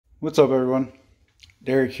What's up everyone?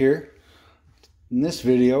 Derek here. In this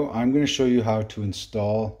video I'm going to show you how to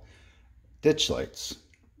install ditch lights.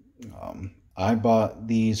 I bought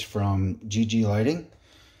these from GG Lighting.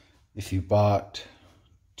 If you bought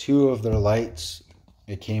two of their lights,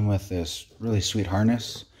 it came with this really sweet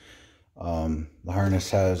harness. The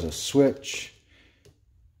harness has a switch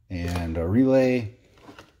and a relay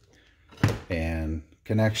and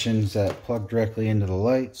connections that plug directly into the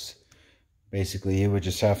lights. Basically, you would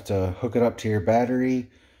just have to hook it up to your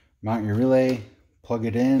battery, mount your relay, plug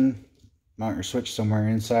it in, mount your switch somewhere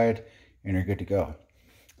inside, and you're good to go.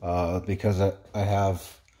 Because I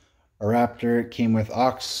have a Raptor, it came with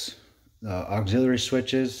auxiliary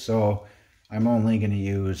switches, so I'm only going to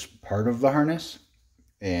use part of the harness,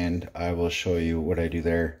 and I will show you what I do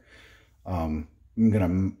there. I'm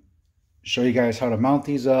going to show you guys how to mount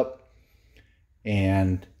these up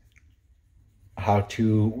and how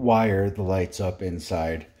to wire the lights up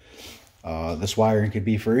inside. This wiring could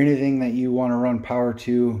be for anything that you want to run power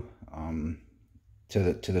to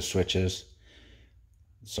the switches.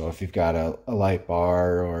 So if you've got a light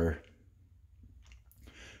bar or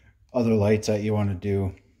other lights that you want to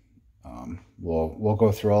do, we'll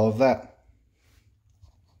go through all of that.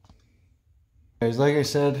 Guys, like I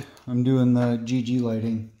said, I'm doing the GG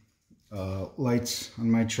Lighting lights on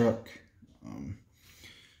my truck.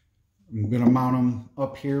 I'm going to mount them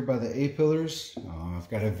up here by the A-pillars. I've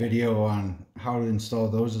got a video on how to install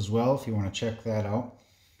those as well if you want to check that out.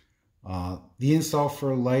 The install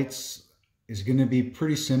for lights is going to be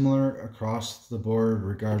pretty similar across the board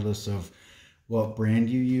regardless of what brand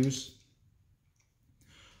you use.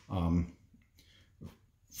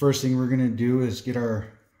 First thing we're going to do is get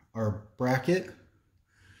our bracket,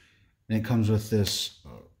 and it comes with this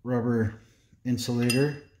rubber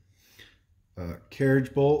insulator.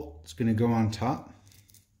 Carriage bolt is going to go on top,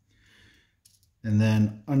 and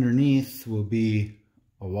then underneath will be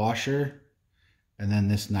a washer and then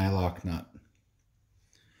this nylock nut.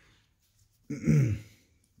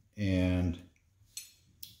 And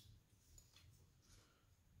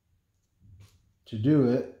to do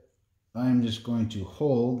it, I'm just going to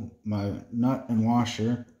hold my nut and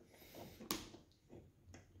washer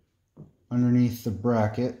underneath the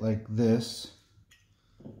bracket like this,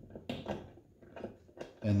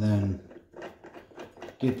 and then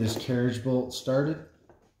get this carriage bolt started.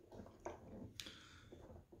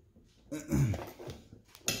 The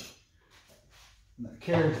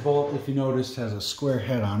carriage bolt, if you noticed, has a square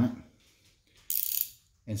head on it,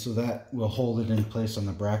 and so that will hold it in place on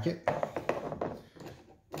the bracket.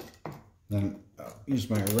 Then I'll use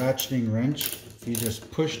my ratcheting wrench. If you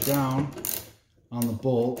just push down on the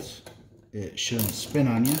bolt, it shouldn't spin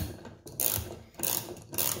on you.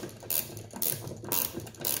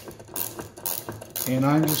 And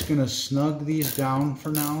I'm just going to snug these down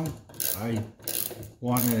for now. I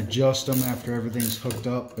want to adjust them after everything's hooked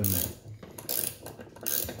up, and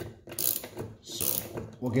so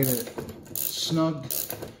we'll get it snug,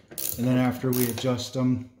 and then after we adjust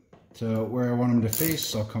them to where I want them to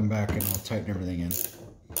face, I'll come back and I'll tighten everything in.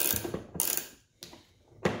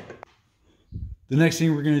 The next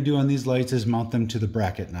thing we're going to do on these lights is mount them to the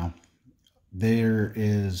bracket now. There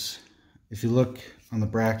is, if you look on the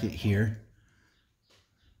bracket here,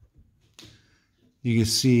 you can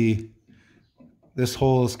see this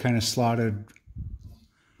hole is kind of slotted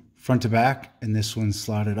front to back, and this one's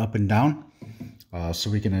slotted up and down,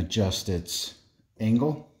 so we can adjust its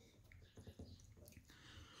angle.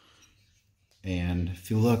 And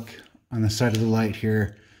if you look on the side of the light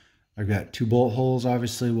here, I've got two bolt holes.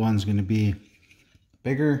 Obviously, one's going to be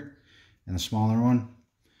bigger and the smaller one.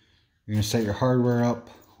 You're going to set your hardware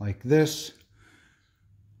up like this: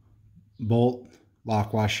 bolt,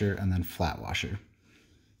 lock washer, and then flat washer.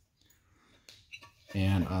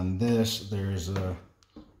 And on this, there's a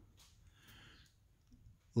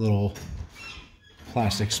little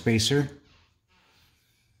plastic spacer.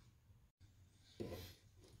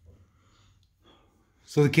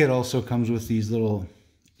 So the kit also comes with these little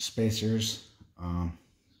spacers.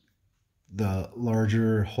 The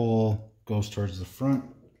larger hole goes towards the front.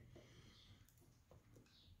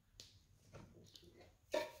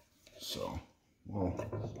 So we'll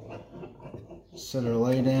set our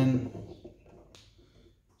light in,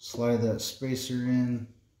 slide that spacer in,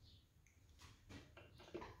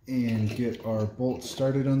 and get our bolt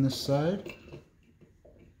started on this side.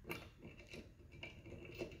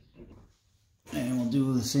 And we'll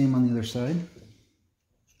do the same on the other side.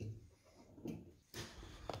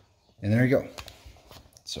 And there you go.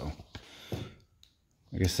 So,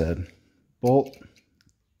 like I said, bolt,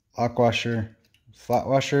 lock washer, flat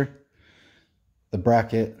washer, the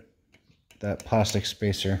bracket, that plastic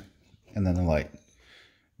spacer, and then the light.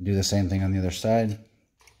 Do the same thing on the other side.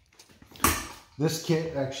 This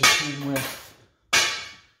kit actually came with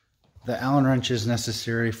the Allen wrenches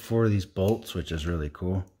necessary for these bolts, which is really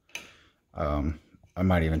cool. I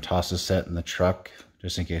might even toss a set in the truck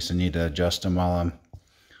just in case I need to adjust them while I'm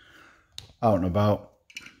out and about.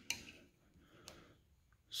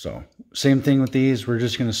 So same thing with these. We're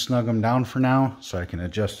just going to snug them down for now so I can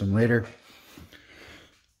adjust them later.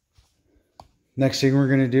 Next thing we're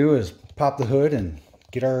going to do is pop the hood and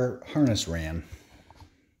get our harness ran.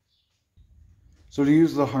 So to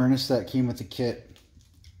use the harness that came with the kit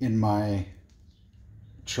in my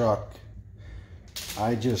truck,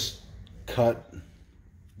 I just cut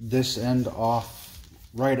this end off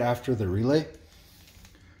right after the relay,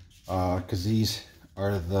 because these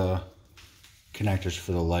are the connectors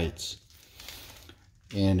for the lights.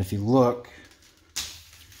 And if you look,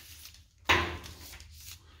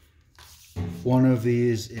 one of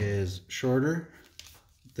these is shorter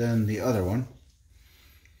than the other one.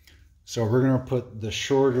 So we're going to put the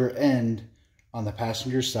shorter end on the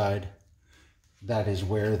passenger side. That is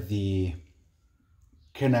where the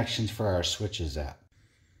connections for our switch is at.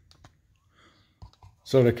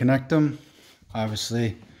 So to connect them,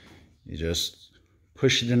 obviously, you just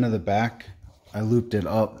push it into the back. I looped it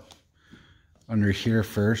up under here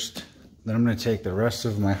first. Then I'm going to take the rest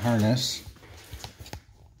of my harness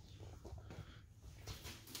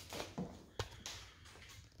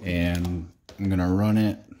and I'm going to run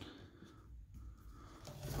it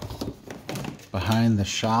behind the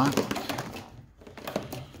shock.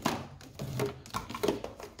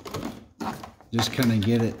 Just kind of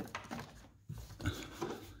get it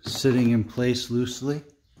sitting in place loosely.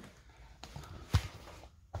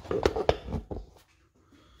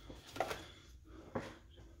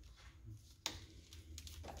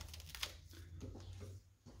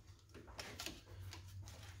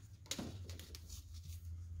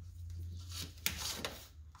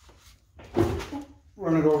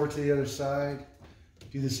 Run it over to the other side.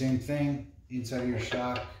 Do the same thing inside of your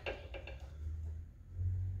shock.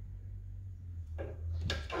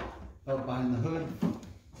 Up behind the hood.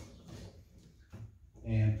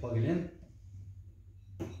 And plug it in.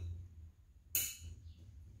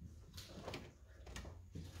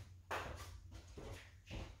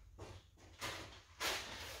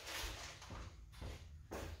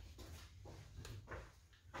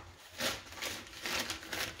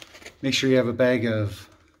 Make sure you have a bag of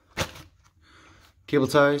cable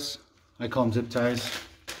ties. I call them zip ties.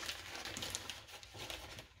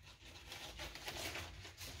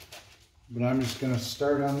 But I'm just going to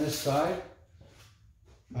start on this side.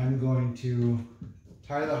 I'm going to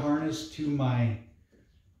tie the harness to my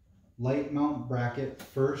light mount bracket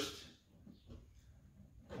first.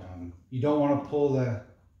 You don't want to pull the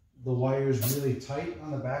wires really tight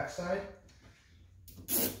on the back side.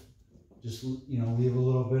 Just, you know, leave a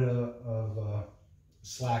little bit of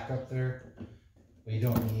slack up there, but you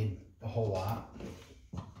don't need a whole lot.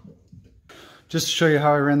 Just to show you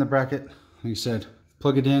how I ran the bracket, like I said,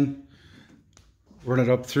 plug it in, run it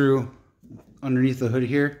up through underneath the hood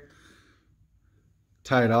here,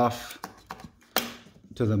 tie it off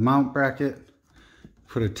to the mount bracket,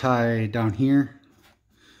 put a tie down here,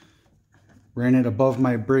 ran it above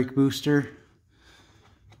my brake booster,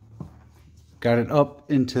 got it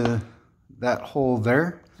up into that hole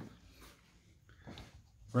there,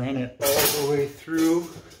 ran it all the way through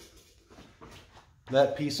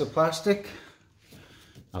that piece of plastic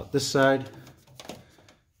out this side,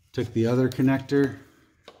 took the other connector,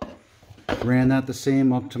 ran that the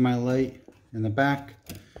same up to my light in the back,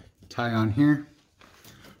 tie on here.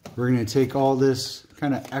 We're going to take all this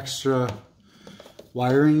kind of extra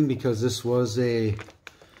wiring because this was a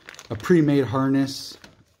pre-made harness,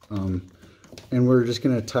 and we're just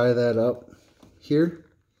going to tie that up here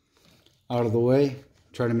out of the way,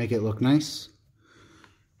 try to make it look nice,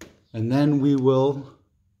 and then we will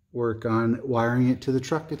work on wiring it to the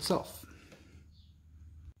truck itself.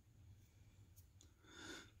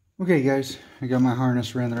 Okay guys, I got my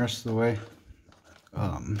harness ran the rest of the way.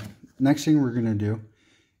 Next thing we're going to do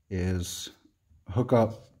is hook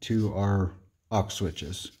up to our aux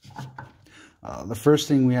switches. The first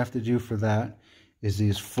thing we have to do for that is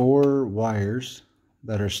these 4 wires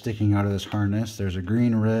that are sticking out of this harness. There's a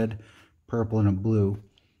green, red, purple, and a blue.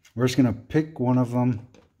 We're just going to pick one of them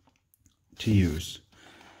to use.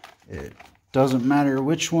 It doesn't matter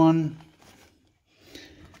which one.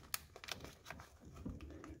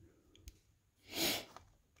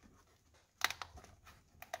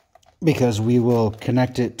 Because we will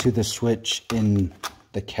connect it to the switch in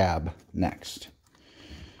the cab next.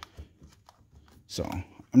 So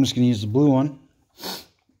I'm just going to use the blue one.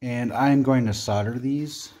 And I'm going to solder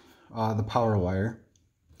these, the power wire,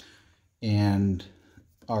 and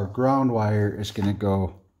our ground wire is going to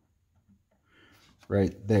go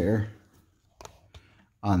right there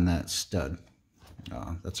on that stud.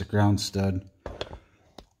 That's a ground stud,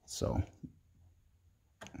 so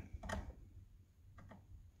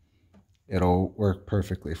it'll work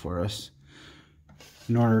perfectly for us.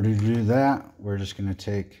 In order to do that, we're just going to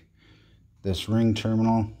take this ring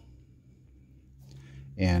terminal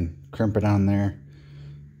and crimp it on there.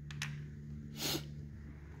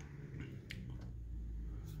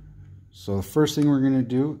 So the first thing we're going to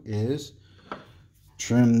do is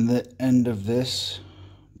trim the end of this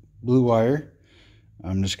blue wire.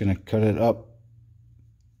 I'm just going to cut it up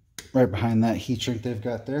right behind that heat shrink they've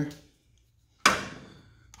got there.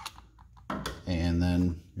 And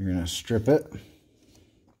then you're going to strip it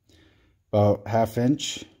about 1/2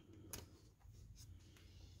 inch.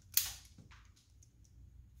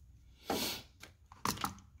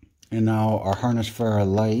 And now our harness for our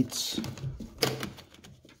lights,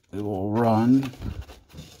 it will run.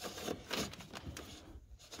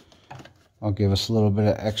 I'll give us a little bit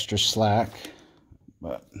of extra slack,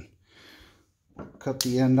 but cut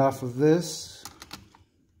the end off of this.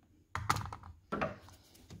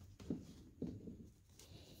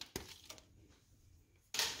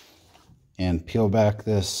 And peel back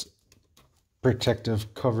this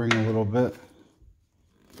protective covering a little bit.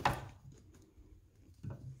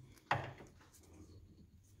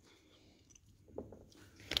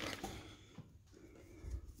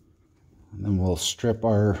 And then we'll strip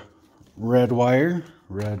our red wire,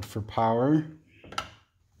 red for power.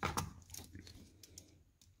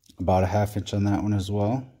 About 1/2 inch on that one as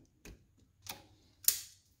well.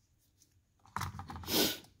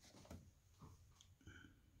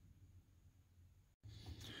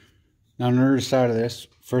 Now on the other side of this,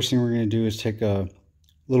 first thing we're going to do is take a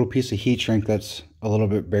little piece of heat shrink that's a little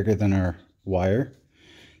bit bigger than our wire.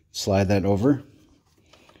 Slide that over.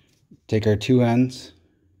 Take our two ends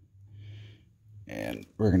and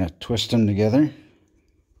we're going to twist them together.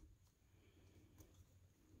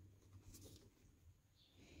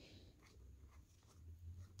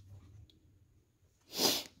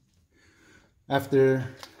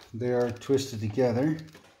 After they are twisted together,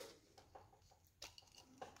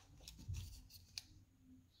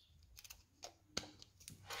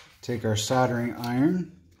 take our soldering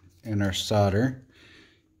iron and our solder,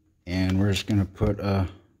 and we're just going to put a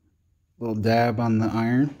little dab on the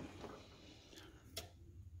iron.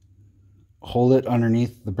 Hold it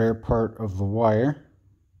underneath the bare part of the wire.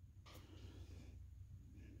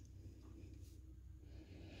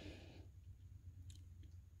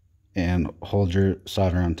 And hold your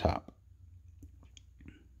solder on top.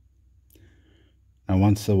 Now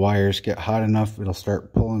once the wires get hot enough, it'll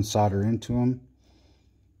start pulling solder into them.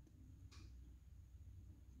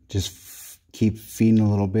 Just keep feeding a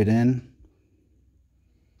little bit in.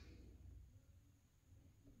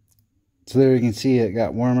 So there you can see it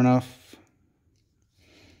got warm enough.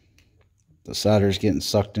 The solder is getting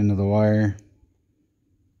sucked into the wire.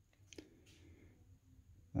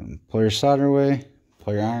 And pull your solder away,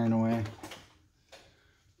 pull your iron away.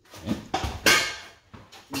 And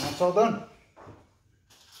that's all done.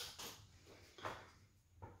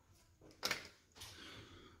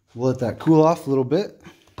 We'll let that cool off a little bit.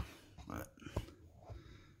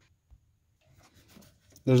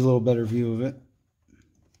 There's a little better view of it.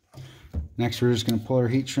 Next, we're just going to pull our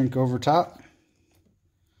heat shrink over top.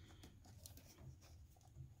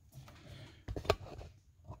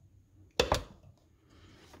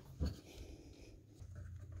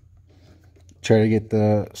 Try to get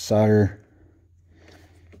the solder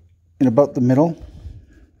in about the middle.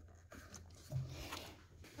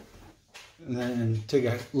 And then take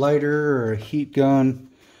a lighter or a heat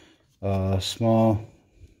gun, small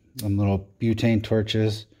little butane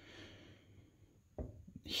torches.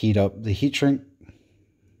 Heat up the heat shrink.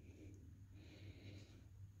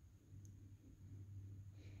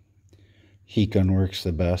 Heat gun works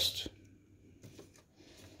the best.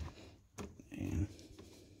 And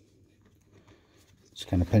just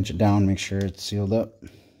kind of pinch it down, make sure it's sealed up.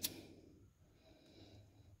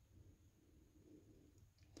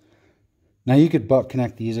 Now you could butt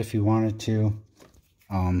connect these if you wanted to.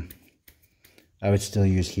 I would still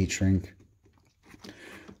use heat shrink.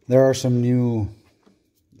 There are some new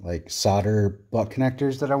like solder butt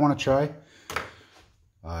connectors that I want to try.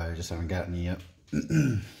 I just haven't gotten any yet.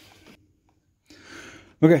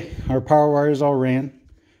 Okay, our power wires all ran.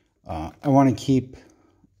 I want to keep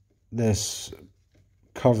this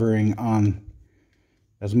covering on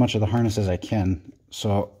as much of the harness as I can.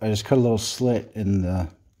 So I just cut a little slit in the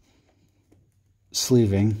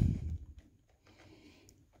sleeving.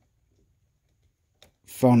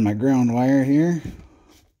 Found my ground wire here.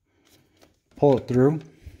 Pull it through.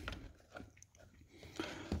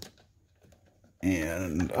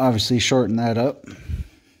 And obviously shorten that up.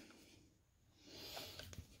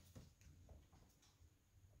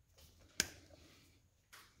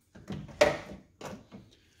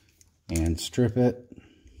 And strip it.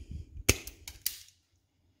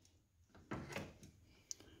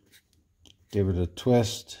 Give it a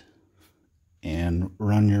twist and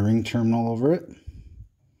run your ring terminal over it.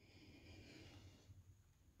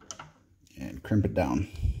 And crimp it down.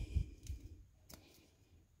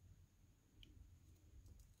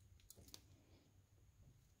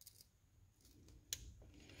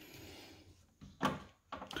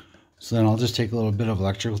 So then I'll just take a little bit of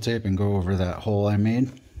electrical tape and go over that hole I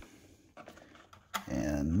made.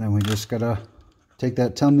 And then we just gotta take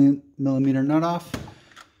that 10mm nut off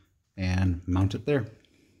and mount it there.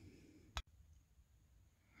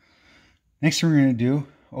 Next thing we're gonna do,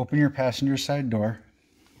 open your passenger side door.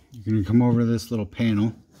 You're gonna come over this little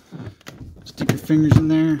panel, stick your fingers in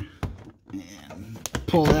there and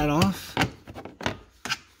pull that off.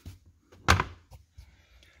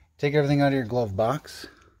 Take everything out of your glove box.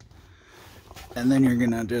 And then you're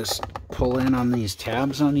gonna just pull in on these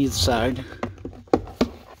tabs on each side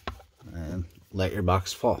and let your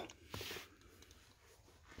box fall.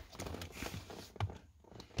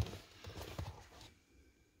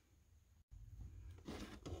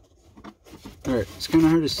 Alright, it's kind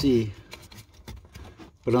of hard to see,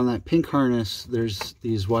 but on that pink harness there's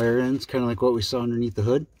these wire ends, kind of like what we saw underneath the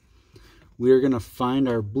hood. We are gonna find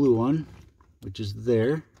our blue one, which is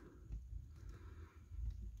there.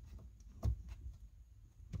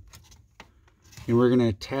 And we're going to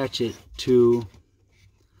attach it to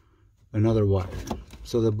another wire.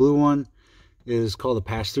 So the blue one is called a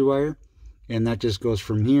pass-through wire, and that just goes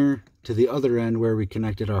from here to the other end where we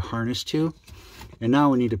connected our harness to. And now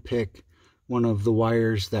we need to pick one of the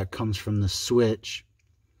wires that comes from the switch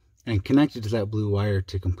and connect it to that blue wire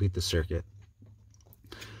to complete the circuit.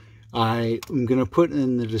 I am going to put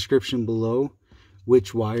in the description below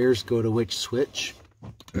which wires go to which switch.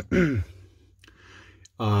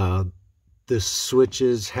 The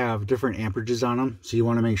switches have different amperages on them, so you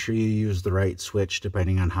want to make sure you use the right switch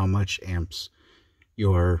depending on how much amps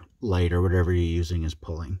your light or whatever you're using is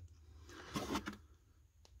pulling.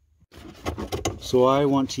 So I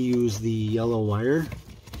want to use the yellow wire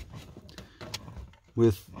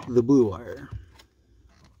with the blue wire.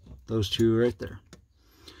 Those two right there.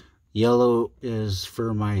 Yellow is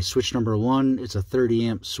for my switch number 1. It's a 30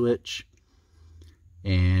 amp switch,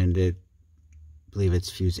 and I believe it's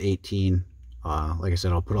fuse 18. Like I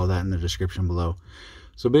said, I'll put all that in the description below.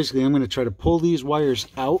 So basically I'm going to try to pull these wires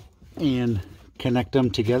out and connect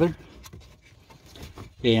them together.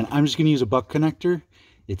 And I'm just going to use a buck connector.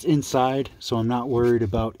 It's inside, so I'm not worried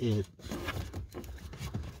about it,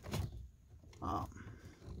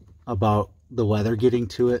 about the weather getting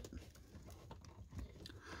to it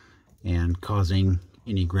and causing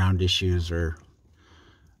any ground issues or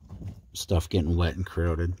stuff getting wet and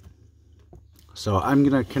corroded. So I'm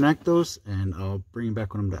going to connect those and I'll bring you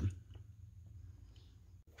back when I'm done.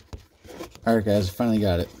 Alright guys, I finally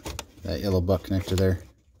got it. That yellow butt connector there.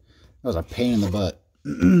 That was a pain in the butt.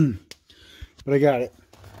 But I got it.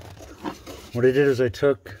 What I did is I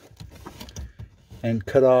took and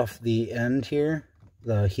cut off the end here,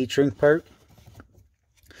 the heat shrink part.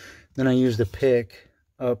 Then I used a pick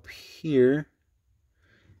up here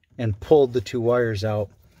and pulled the two wires out.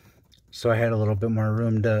 So I had a little bit more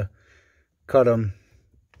room to cut them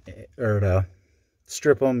or to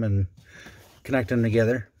strip them and connect them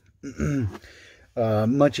together.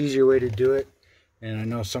 Much easier way to do it, and I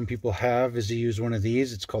know some people have, is to use one of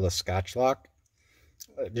these. It's called a Scotch lock.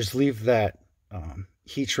 Just leave that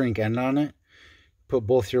heat shrink end on it, put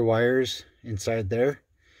both your wires inside there,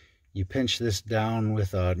 you pinch this down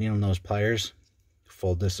with needle nose pliers,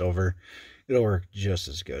 fold this over. It'll work just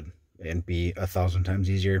as good and be 1,000 times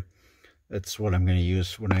easier. That's what I'm going to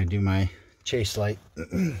use when I do my chase light.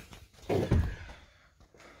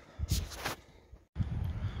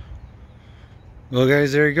 Well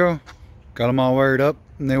guys, there you go. Got them all wired up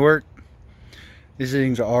and they work. These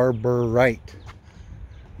things are bright.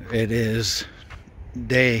 It is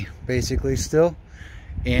day basically still,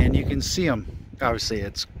 and you can see them. Obviously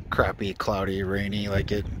it's crappy, cloudy, rainy,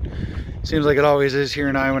 like it seems like it always is here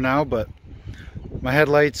in Iowa now, but my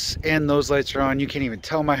headlights and those lights are on. You can't even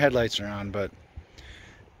tell my headlights are on, but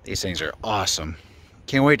these things are awesome.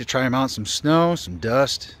 Can't wait to try them out. Some snow, some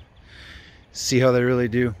dust, see how they really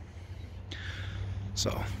do.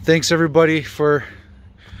 So thanks everybody for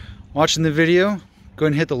watching the video. Go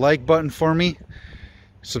ahead and hit the like button for me.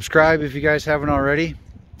 Subscribe if you guys haven't already.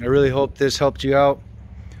 I really hope this helped you out.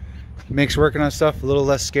 Makes working on stuff a little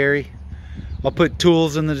less scary. I'll put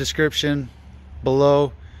tools in the description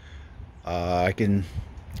below. I can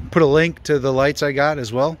put a link to the lights I got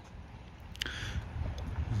as well.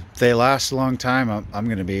 If they last a long time, I'm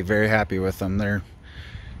going to be very happy with them. They're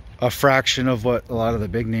a fraction of what a lot of the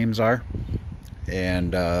big names are,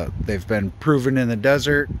 and they've been proven in the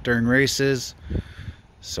desert during races,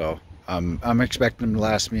 so I'm expecting them to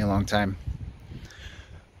last me a long time.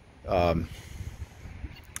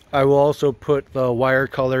 I will also put the wire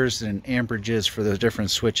colors and amperages for the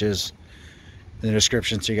different switches in the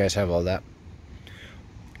description, so you guys have all that.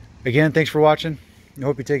 Again, thanks for watching. I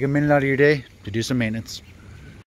hope you take a minute out of your day to do some maintenance.